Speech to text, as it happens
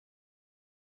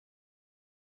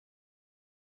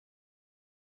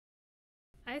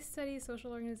I study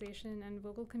social organization and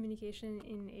vocal communication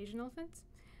in Asian elephants.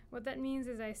 What that means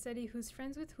is I study who's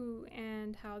friends with who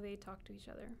and how they talk to each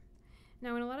other.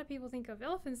 Now, when a lot of people think of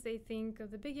elephants, they think of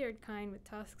the big-eared kind with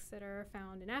tusks that are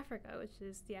found in Africa, which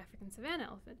is the African savanna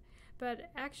elephant.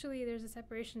 But actually, there's a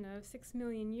separation of 6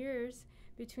 million years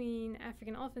between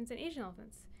African elephants and Asian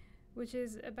elephants, which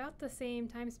is about the same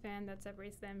time span that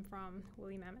separates them from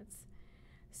woolly mammoths.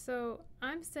 So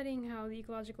I'm studying how the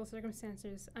ecological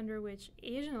circumstances under which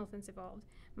Asian elephants evolved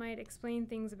might explain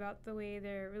things about the way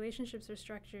their relationships are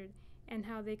structured and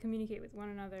how they communicate with one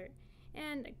another.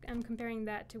 And I'm comparing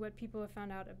that to what people have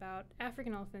found out about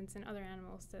African elephants and other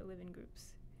animals that live in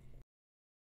groups.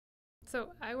 So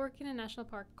I work in a national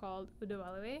park called Uda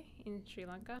Walawe in Sri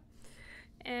Lanka,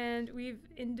 and we've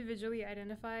individually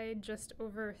identified just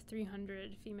over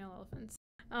 300 female elephants.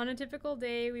 On a typical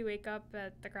day, we wake up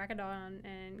at the crack of dawn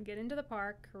and get into the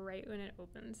park right when it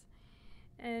opens.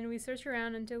 And we search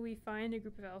around until we find a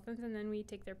group of elephants, and then we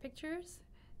take their pictures,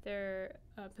 their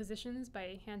positions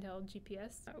by handheld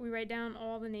GPS. We write down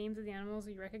all the names of the animals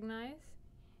we recognize,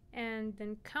 and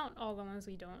then count all the ones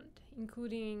we don't,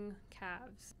 including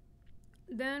calves.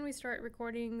 Then we start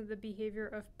recording the behavior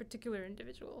of particular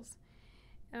individuals,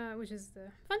 which is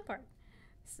the fun part.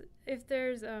 So if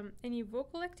there's any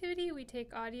vocal activity, we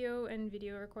take audio and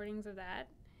video recordings of that,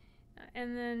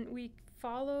 and then we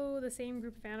follow the same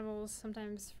group of animals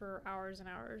sometimes for hours and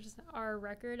hours. Our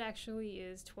record actually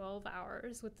is 12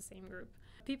 hours with the same group.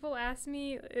 People ask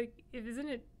me, isn't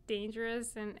it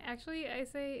dangerous? And actually I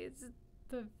say it's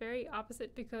the very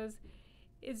opposite, because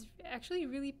it's actually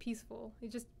really peaceful. You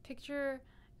just picture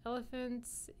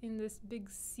elephants in this big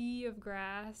sea of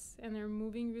grass, and they're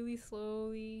moving really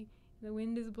slowly. The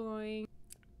wind is blowing.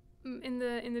 In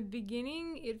the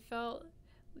beginning, it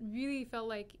really felt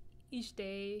like each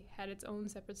day had its own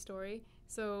separate story.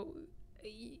 So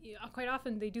quite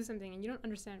often they do something and you don't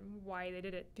understand why they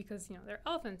did it, because they're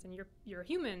elephants and you're a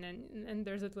human, and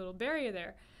there's a little barrier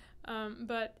there.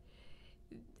 But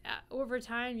over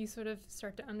time, you sort of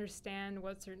start to understand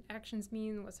what certain actions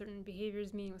mean, what certain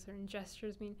behaviors mean, what certain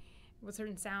gestures mean, what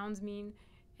certain sounds mean.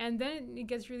 And then it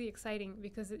gets really exciting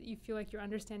because you feel like you're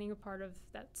understanding a part of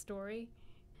that story.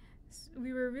 So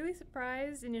we were really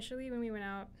surprised initially when we went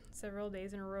out several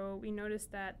days in a row. We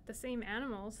noticed that the same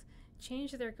animals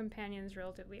change their companions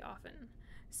relatively often.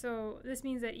 So this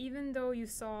means that even though you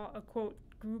saw a, quote,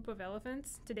 group of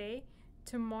elephants today,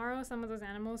 tomorrow some of those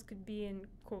animals could be in,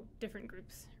 quote, different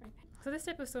groups. Right? So this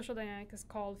type of social dynamic is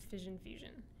called fission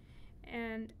fusion.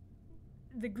 And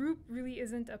the group really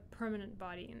isn't a permanent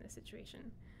body in this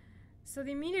situation. So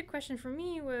the immediate question for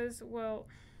me was, well,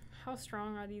 how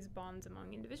strong are these bonds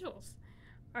among individuals?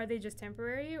 Are they just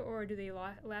temporary, or do they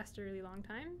last a really long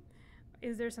time?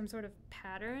 Is there some sort of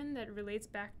pattern that relates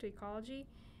back to ecology?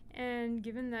 And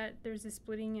given that there's this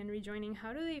splitting and rejoining,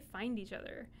 how do they find each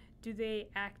other? Do they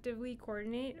actively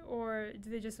coordinate, or do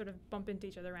they just sort of bump into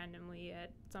each other randomly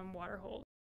at some water hole?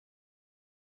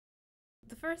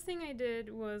 The first thing I did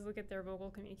was look at their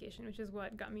vocal communication, which is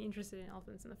what got me interested in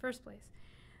elephants in the first place.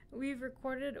 We've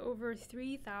recorded over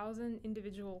 3,000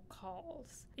 individual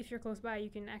calls. If you're close by, you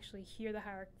can actually hear the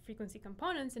higher frequency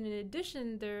components, and in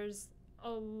addition, there's a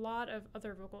lot of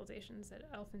other vocalizations that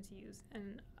elephants use,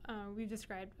 and we've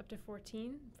described up to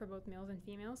 14 for both males and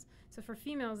females. So for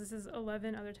females, this is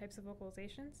 11 other types of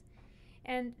vocalizations,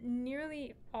 and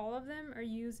nearly all of them are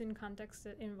used in contexts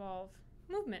that involve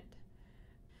movement.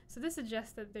 So this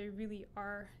suggests that they really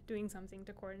are doing something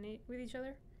to coordinate with each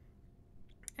other,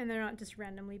 and they're not just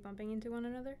randomly bumping into one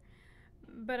another.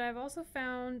 But I've also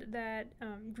found that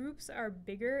groups are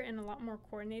bigger and a lot more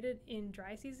coordinated in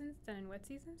dry seasons than in wet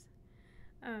seasons.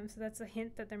 So that's a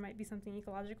hint that there might be something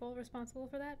ecological responsible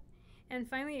for that. And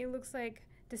finally, it looks like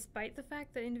despite the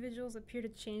fact that individuals appear to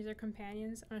change their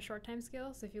companions on a short time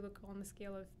scale, so if you look on the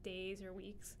scale of days or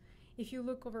weeks, if you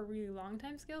look over really long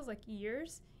time scales like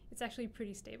years, it's actually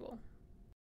pretty stable.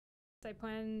 I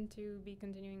plan to be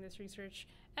continuing this research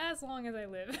as long as I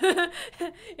live,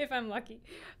 if I'm lucky.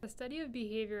 The study of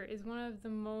behavior is one of the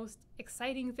most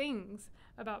exciting things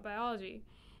about biology,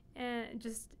 and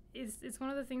it's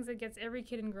one of the things that gets every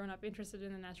kid and grown-up interested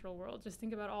in the natural world. Just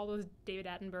think about all those David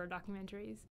Attenborough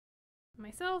documentaries.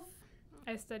 Myself,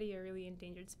 I study a really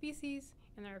endangered species,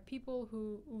 and there are people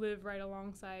who live right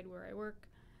alongside where I work.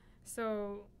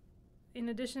 So in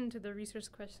addition to the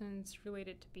research questions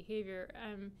related to behavior,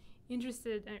 I'm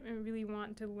interested and really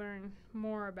want to learn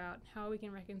more about how we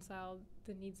can reconcile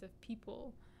the needs of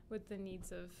people with the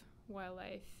needs of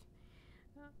wildlife,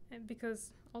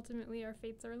 because ultimately our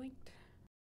fates are linked.